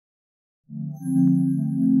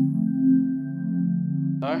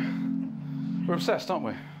No? We're obsessed, aren't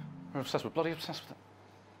we? We're obsessed. We're bloody obsessed with it.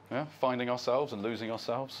 Yeah? Finding ourselves and losing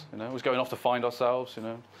ourselves, you know? Always going off to find ourselves, you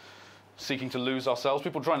know? Seeking to lose ourselves.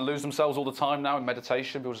 People try and lose themselves all the time now in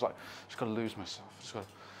meditation. People are just like, just got to lose myself. Just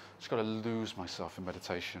got to lose myself in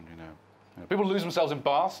meditation, you know? People lose themselves in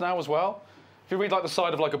baths now as well. If you read like the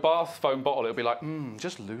side of like a bath foam bottle, it'll be like,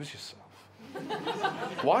 just lose yourself.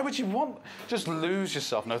 Why would you want... Just lose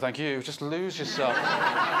yourself. No, thank you. Just lose yourself.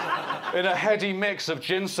 In a heady mix of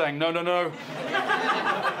ginseng. No, no, no.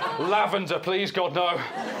 Lavender, please, God, no.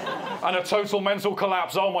 And a total mental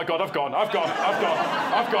collapse. Oh, my God, I've gone.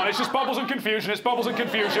 It's just bubbles and confusion. It's bubbles and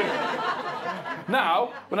confusion.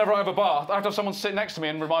 Now, whenever I have a bath, I have to have someone sit next to me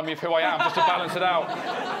and remind me of who I am, just to balance it out.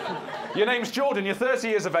 Your name's Jordan, you're 30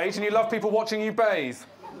 years of age, and you love people watching you bathe.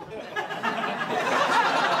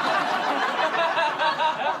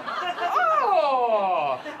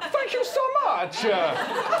 Oh, thank you so much.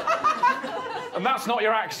 And that's not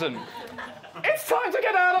your accent. It's time to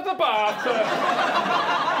get out of the bath.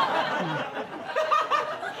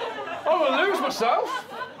 I will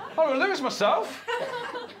lose myself.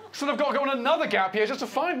 So I've got to go on another gap year just to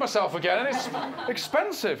find myself again, and it's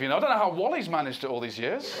expensive, you know. I don't know how Wally's managed it all these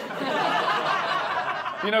years.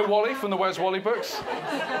 You know Wally from the Where's Wally books?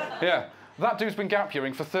 Yeah, that dude's been gap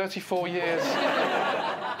yearing for 34 years.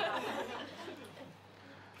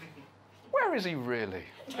 Where is he really?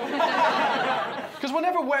 Because we're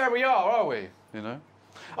never where we are we? You know?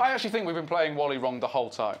 I actually think we've been playing Wally wrong the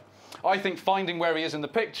whole time. I think finding where he is in the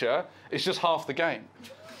picture is just half the game.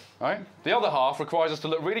 Right? The other half requires us to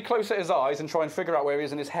look really close at his eyes and try and figure out where he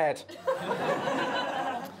is in his head.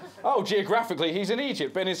 Oh, geographically, he's in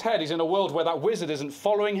Egypt, but in his head, he's in a world where that wizard isn't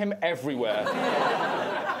following him everywhere.